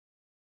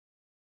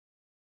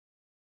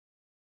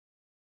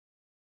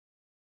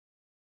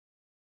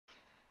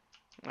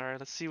Alright,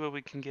 let's see what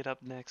we can get up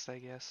next, I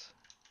guess.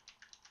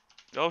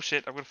 Oh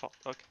shit, I'm gonna fall.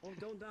 Okay. Oh,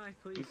 don't die,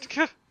 please.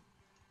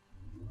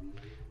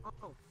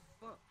 Oh,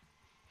 fuck.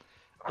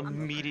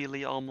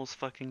 Immediately almost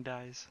fucking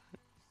dies.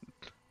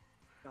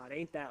 God,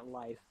 ain't that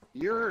life.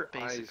 Your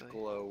Basically. eyes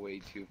glow way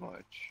too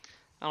much.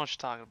 I don't know what you're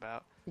talking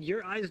about.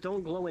 Your eyes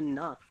don't glow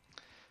enough.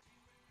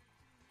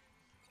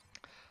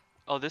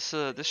 Oh, this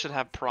should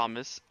have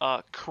promise.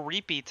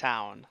 Creepy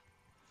Town.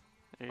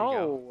 There you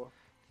go.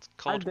 It's I've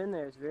called been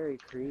there. It's very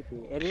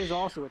creepy. It is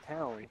also a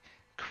town.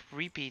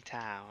 Creepy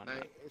Town.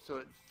 So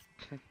it's...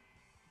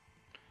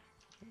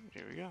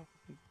 Here we go.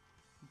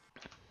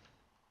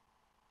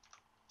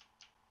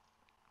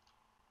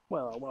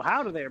 Well,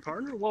 howdy there,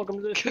 partner. Welcome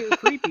to this here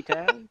creepy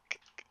town.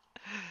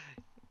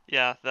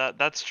 Yeah,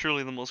 that's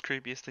truly the most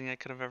creepiest thing I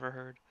could have ever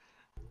heard.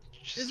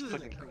 Just This isn't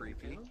fucking-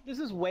 creepy. This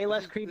is way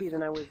less creepy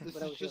than I was. This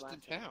when I is was here just last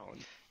a town.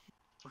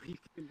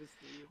 time.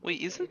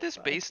 Wait, isn't this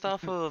based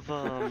off of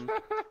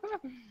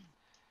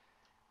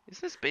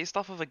Isn't this based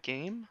off of a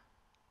game?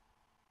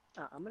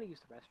 I'm gonna use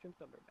the restroom.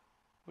 So I'll be right back.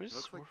 Where's It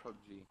looks like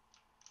PUBG.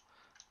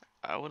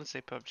 I wouldn't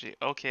say PUBG.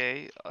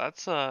 Okay,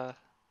 that's Okay,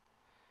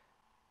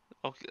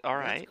 all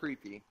right. That's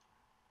creepy.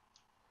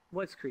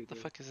 What's creepy? The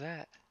fuck is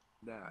that?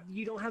 That.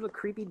 You don't have a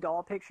creepy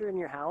doll picture in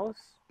your house?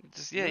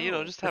 Just you know,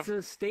 No, just That's have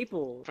a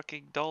staple.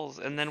 fucking dolls,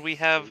 and then we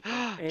have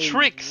And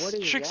tricks. what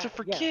is Tricks are that?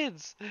 for Yeah.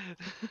 kids.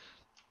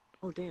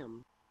 Oh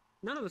damn.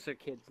 None of us are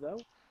kids though.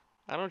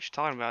 I don't know what you're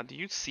talking about. Do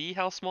you see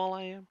how small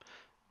I am?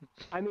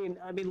 I mean,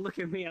 look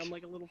at me. I'm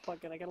like a little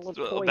fucking. I got a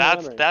little toy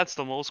hammer. That's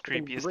the most I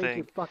can creepiest break thing.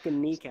 your fucking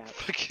kneecap.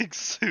 Fucking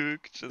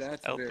Sook just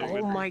That's out very there. Oh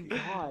with- my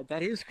god,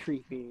 that is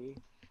creepy.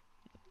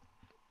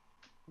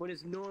 What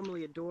is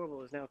normally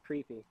adorable is now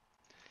creepy.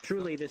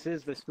 Truly, this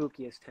is the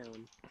spookiest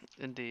town.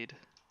 Indeed.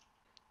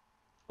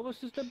 Oh,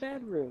 it's just a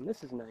bedroom.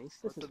 This is nice.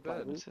 This What's is a bed?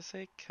 pleasant. What's it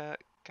say?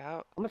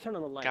 I'm gonna turn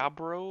on the light.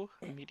 Gabro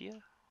Media?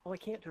 Oh, I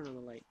can't turn on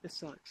the light. This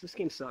sucks. This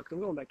game sucks. I'm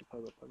going back to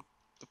Pogo Pug.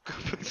 Go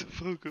back to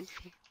Pogo.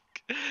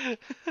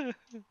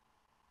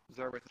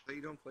 Zarb, I thought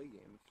you don't play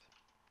games.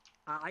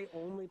 I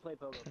only play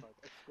Pogo Pug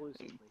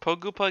exclusively.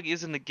 Pogo Pug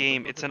isn't a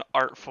game, it's an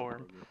art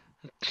form.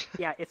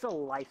 Yeah, it's a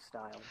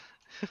lifestyle.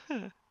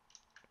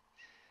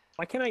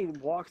 Why can't I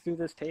walk through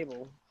this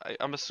table?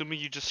 I'm assuming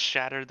you just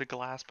shattered the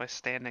glass by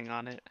standing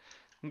on it.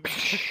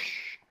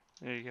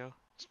 There you go.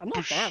 I'm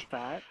not that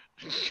fat.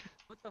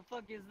 What the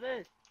fuck is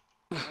this?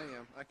 I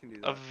am. I can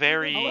do that. A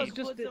very Oh, it's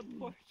just What's a- a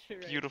portrait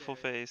right beautiful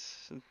there?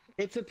 face.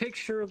 It's a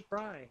picture of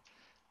Bry.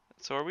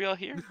 So are we all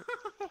here?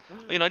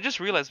 You know, I just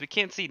realized we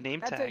can't see name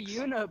That's tags. a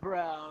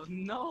unibrow.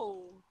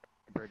 No.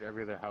 Compared to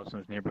every other house in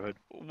this neighborhood.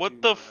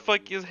 What the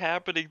fuck is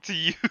happening to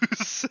you?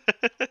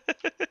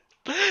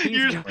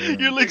 you're got-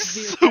 you're like It's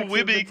the effects of the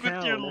swimming with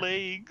your town.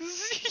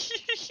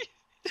 legs.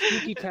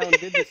 Spooky Town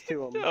did this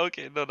to him.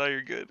 Okay, no, now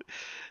you're good.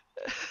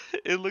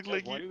 It looked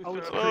like Why do you. we Oh,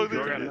 it's start Oh, off creepy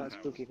with there Town, it drug not addicts'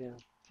 Spooky Town.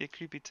 Yeah,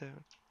 creepy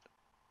town.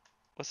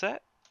 What's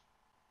that?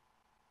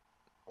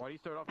 Why do you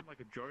start off in like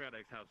a drug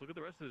addict's house? Look at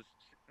the rest of this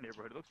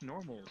neighborhood. It looks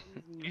normal.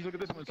 You look at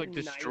this one, it's like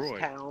Nice destroyed.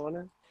 town.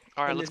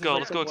 All right, And let's this is go. like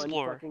Let's the go one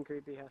explore. fucking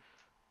creepy house.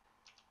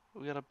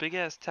 We got a big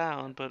ass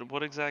town, but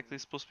what exactly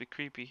is supposed to be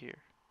creepy here?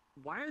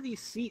 Why are these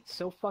seats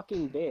so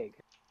fucking big?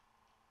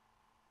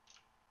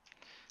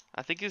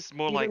 I think it's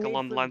more These are like made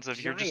along the for lines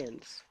of you're just.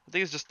 giants. I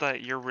think it's just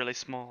that you're really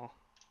small.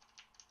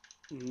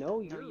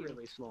 No, you're you?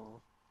 really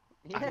small.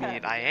 I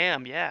mean, I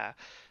am, yeah.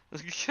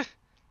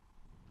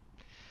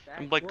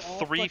 I'm like We're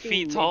all 3 fucking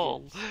feet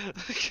tall.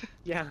 midgets.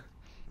 Yeah.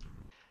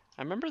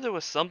 I remember there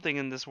was something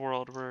in this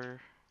world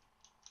where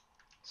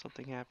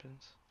something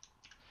happens.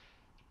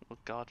 Oh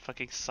god,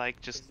 fucking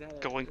Psych just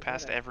going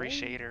past every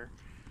thing? shader.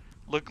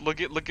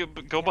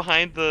 Go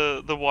behind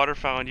the water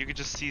fountain. You can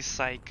just see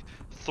Psych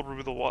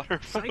through the water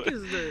Psych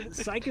fountain.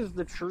 Psych is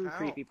the true How?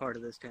 creepy part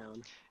of this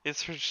town.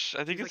 It's her.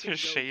 I think She's it's like her a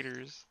ghost.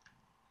 shaders.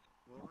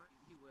 What?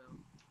 He will.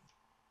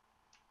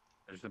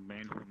 There's a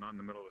main room not in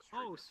the middle of the street.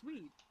 Oh,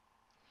 sweet.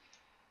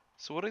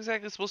 So what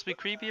exactly is supposed to be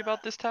creepy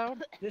about this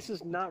town? This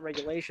is not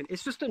regulation.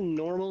 It's just a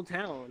normal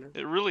town.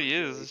 It really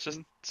is. It's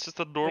just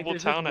a normal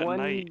there's just town at one-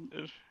 night.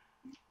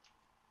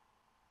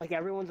 Like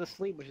everyone's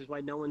asleep, which is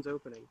why no one's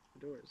opening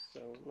the doors. So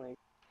like,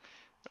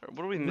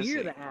 What are we missing?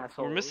 we're the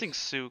assholes. We're missing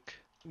Sook.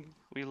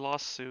 We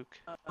lost Sook.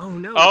 Oh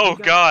no. Oh we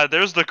got- god,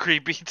 there's the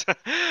creepy town.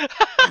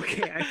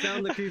 Okay, I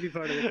found the creepy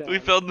part of the town. We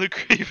found the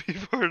creepy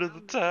part of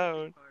the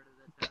town.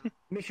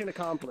 Mission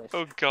accomplished.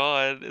 Oh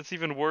god, it's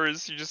even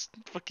worse. You're just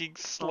fucking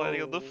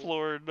sliding on the Oh.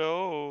 floor.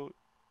 No.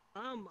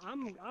 I'm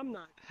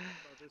not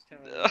about this town.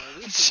 anymore.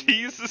 We should leave.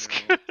 Jesus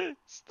No.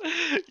 Christ.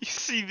 You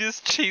see this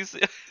chase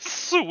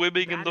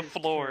swimming in That the is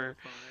floor.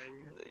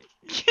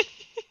 terrifying.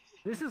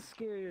 This is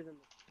scarier than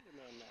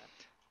the map.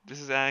 This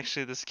is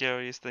actually the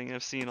scariest thing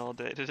I've seen all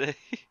day today.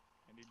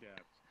 And he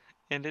dabs.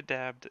 And it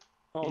dabbed.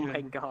 Oh Yeah.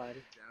 my god.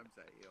 Jabs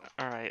at you.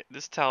 Alright,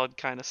 this town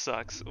kinda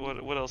sucks.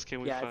 What else can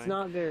we Yeah, find? it's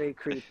not very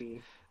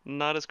creepy.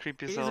 Not as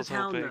creepy It as is I a was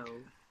town hoping.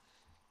 though.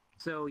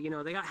 So, you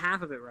know, they got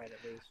half of it right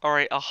at least.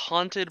 Alright, a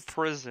haunted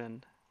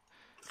prison.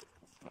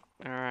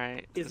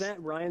 Alright. Is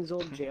that Ryan's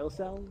old jail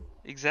cell?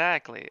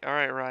 Exactly.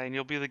 Alright, Ryan,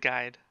 you'll be the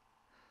guide.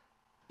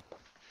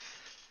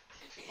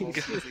 He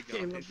Go- just go-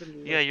 came up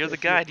and Yeah, you're the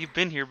looked at guide. You've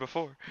been here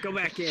before. you. Go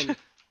back in.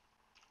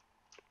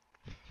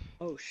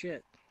 Oh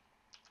shit.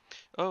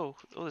 Oh,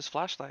 there's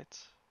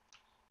flashlights.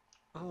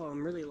 Oh,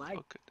 I'm really like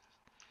Oh, good.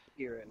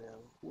 here right now.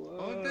 Whoa.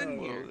 Oh, I've been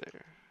Whoa here.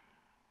 there.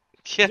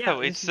 Yeah,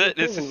 wait, this is your this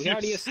prison. is We your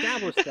already s-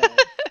 established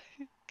that.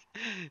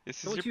 This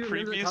is Don't your you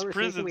remember the previous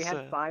conversation prison we had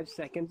cell. 5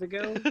 seconds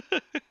ago?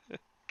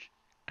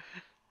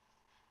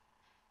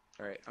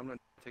 Alright, I'm not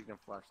taking a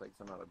flashlight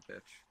 'cause I'm not a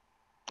bitch.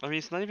 I mean,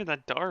 it's not even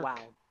that dark. Wow.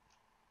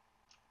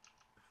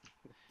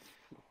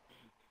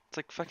 It's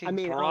like fucking I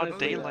mean, broad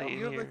honestly, daylight you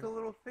in have like a here.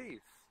 little face.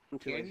 I'm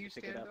too Can lazy you to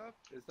pick it stand up. up?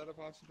 Is that a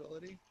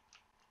possibility?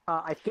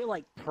 I feel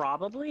like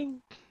probably.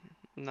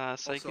 Nah,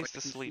 Psyche Also, I needs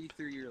to can sleep. see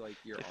through your If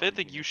arm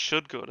anything, here. you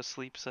should go to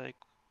sleep, Psyche.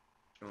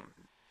 Don't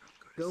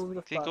Go the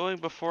Get fuck. going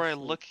before I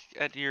sleep. look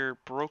at your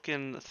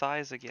broken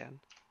thighs again.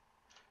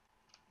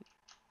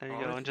 There you Oh,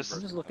 go, that's and your just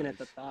I'm just broken looking at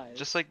the thighs. thighs.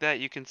 just like that,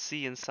 you can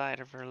see inside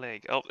of her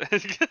leg. Oh, so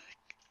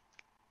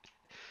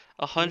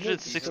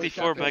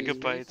 164 fucking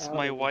megabytes. out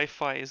My of it.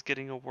 Wi-Fi is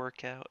getting a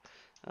workout.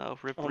 Oh,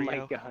 rip Oh my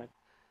Rio. god.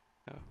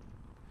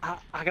 Oh.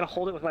 I gotta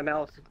hold it with my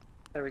mouth.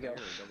 There we go. You're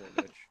a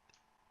double bitch.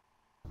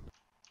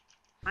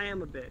 I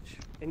am a bitch.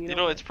 And You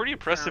know, what? it's pretty I'm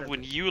proud impressive of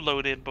when it. you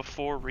load in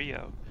before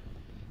Rio.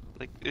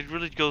 Like, it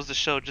really goes to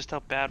show just how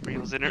bad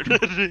Rio's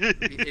internet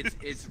is.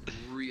 It's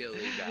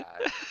really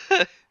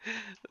bad.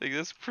 Like,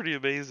 that's pretty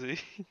amazing.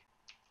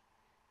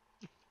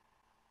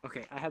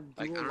 Okay, I have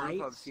Like, I dual don't know if I've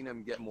lights. seen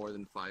him get more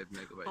than 5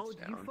 megabytes Oh, do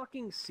you down.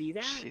 fucking see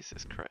that?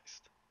 Jesus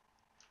Christ.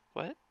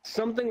 What?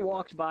 Something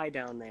walked by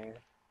down there.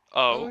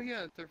 Oh Oh,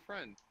 yeah, it's their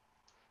friend.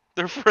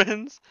 they're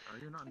friends? Oh,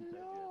 you're not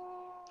dead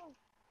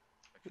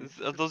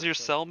yet. Are those your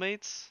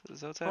cellmates? Is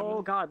that what's happening?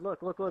 Oh god, look.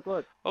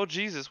 Oh,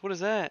 Jesus, what is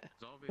that?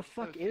 The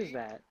fuck is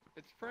that?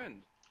 It's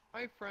friend.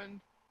 Hi, friend.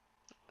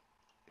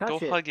 Touch Go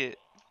it. hug it.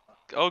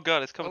 Oh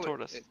god, it's coming Oh,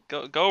 toward us. it-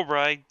 Go,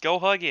 Bri. Go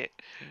hug it.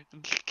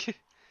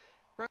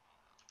 Bri-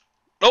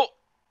 Oh,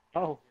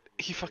 Oh,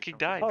 he fucking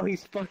died. oh,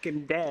 he's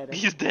fucking dead.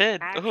 He's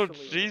dead. Oh,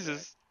 Actually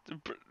Jesus.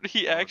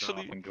 He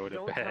actually. And go to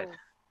Don't bed. tell.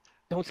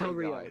 Don't tell Thank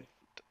Rio.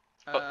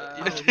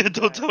 God.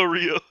 Don't tell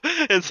Rio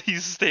as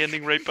he's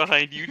standing right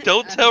behind you.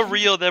 Don't tell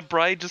Rio that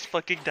Brian just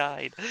fucking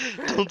died.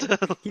 Don't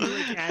tell. He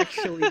like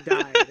actually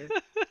died.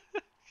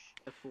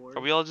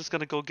 Are we all just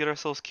gonna go get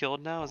ourselves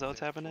killed now? Is that what's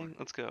happening?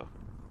 Let's go.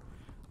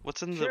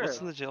 What's in the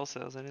Sure. jail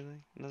cells?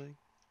 Anything? Nothing.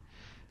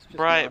 It's just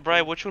Brian,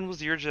 nothing. which one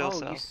was your jail Oh,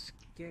 cell? you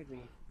scared me.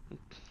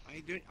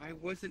 I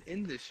wasn't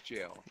in this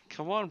jail.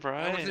 Come on,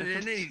 Brian. I wasn't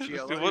in any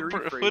jail. Let me what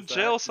rephrase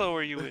jail that. cell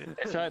were you in?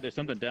 Shai, there's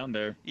something down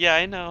there. Yeah,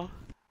 I know.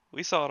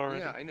 We saw it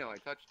already. Yeah, I know. I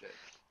touched it.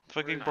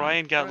 Fucking Friend.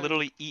 Brian got Friend.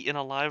 literally eaten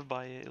alive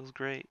by it. It was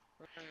great.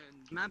 Friend.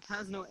 Map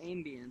has no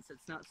ambience.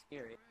 It's not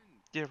scary.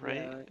 Yeah, right.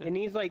 Yeah, it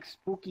needs like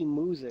spooky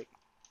music.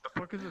 The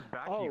fuck is this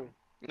vacuum?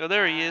 Oh. Oh,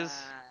 there he is.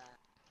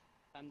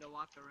 Time to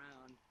walk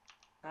around.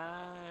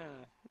 Ah.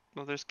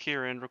 Well, there's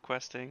Kieran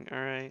requesting. All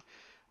right.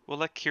 We'll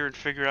let Kieran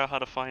figure out how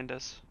to find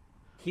us.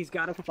 He's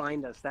gotta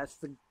find us. That's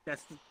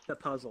the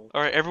puzzle.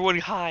 All right, everyone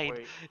hide.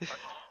 Wait.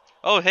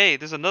 Oh, hey,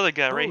 there's another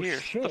guy right Oh,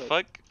 here. shit. The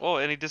fuck? Oh,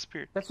 and he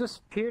disappeared. That's just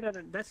appeared out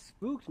of, that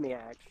spooked me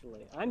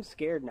actually. I'm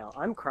scared now.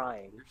 I'm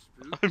crying. You're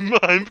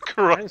spooked. I'm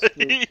crying.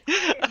 spooked.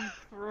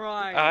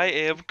 Right. I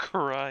am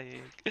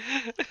crying.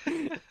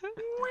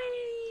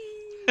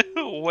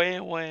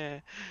 Wah wah.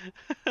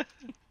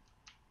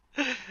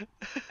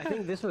 I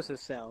think this was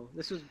his cell.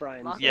 This was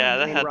Brian's. Lots Yeah,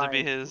 that and had to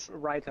be Ryan's- his.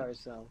 Ritar's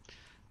cell.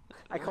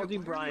 I called you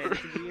Brian.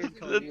 It's weird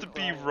calling That you to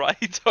be Brian.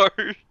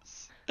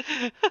 Ritars.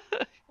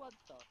 What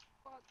the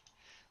fuck?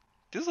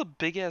 This is a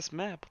big ass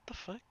map. What the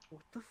fuck?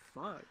 What the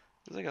fuck?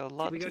 There's like a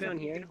lot we go to down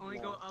it. here? You can only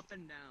go No. up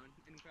and down.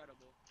 Incredible.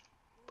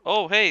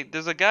 Oh, hey,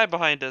 there's a guy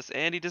behind us,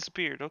 and he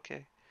disappeared.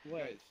 Okay.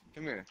 What? Guys,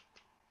 come here.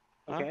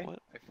 Huh? Okay. What?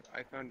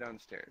 I found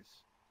downstairs.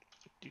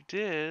 You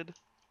did?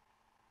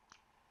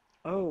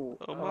 Oh.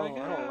 Oh my I don't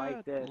God.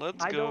 like this.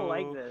 Let's I don't go.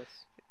 like this.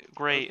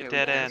 Great. Okay,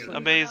 Dead we end. actually-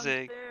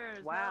 Amazing.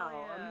 Downstairs, Wow.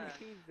 hell yeah.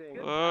 Amazing.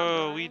 Good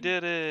Oh, job, we Brian.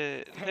 did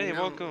it. Hey,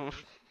 No. welcome.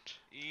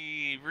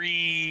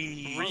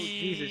 Oh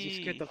Jesus!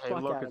 You scared the Hey,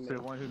 fuck look, out of it's me.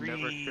 the one who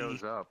never Re-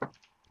 shows up.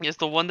 It's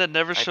the one that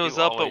never I shows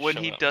do up, but always when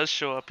show he up. does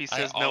show up, he I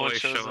says no one always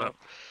shows show up.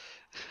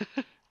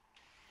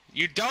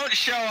 You don't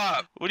show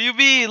up! What do you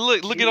mean?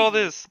 Look at all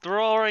this. They're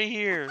all right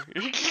here.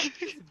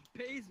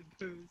 Base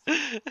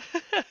boost.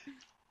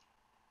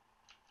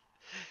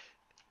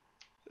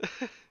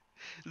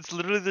 It's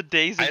literally the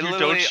days that I you don't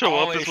literally show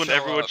up always is when show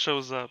everyone up.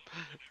 shows up.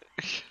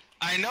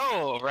 I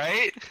know,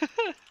 right?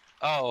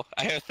 Oh,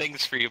 I have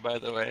things for you, by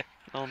the way.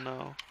 Oh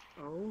no.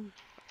 Oh.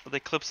 Are they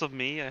clips of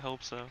me? I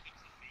hope so.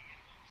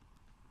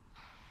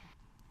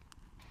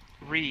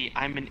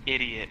 I'm an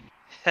idiot.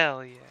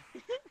 Hell yeah.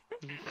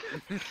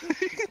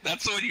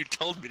 That's what you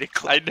told me to I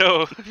click.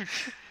 know.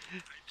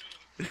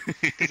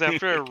 Because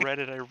after I read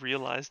it, I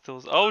realized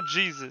those. Oh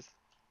Jesus.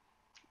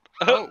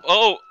 Oh.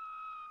 Oh.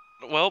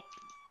 Well.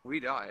 We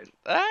died.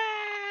 Ah.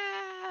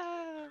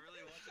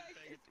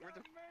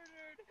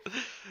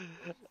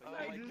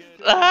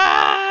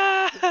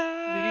 Ah.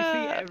 Did you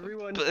see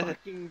everyone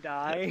fucking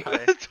die?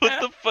 What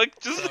the fuck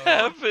just So,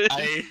 happened?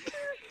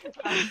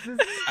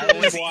 I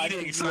was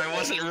eating, so I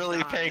wasn't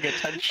really paying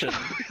attention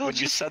all when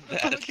you just said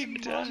that. fucking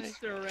die.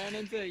 Monster ran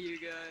into you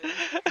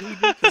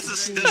guys.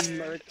 This is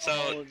Murked so.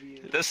 all of you.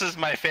 This is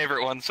my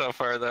favorite one so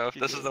far, though.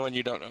 This is the one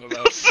you don't know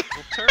about.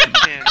 Well,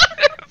 Turrican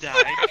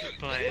died,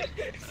 but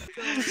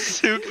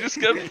Sook just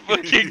got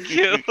fucking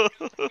killed.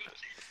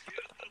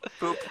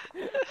 I was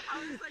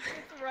like,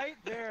 it's right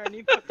there, and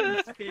he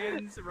fucking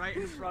stands right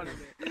in front of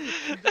it.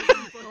 He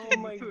doesn't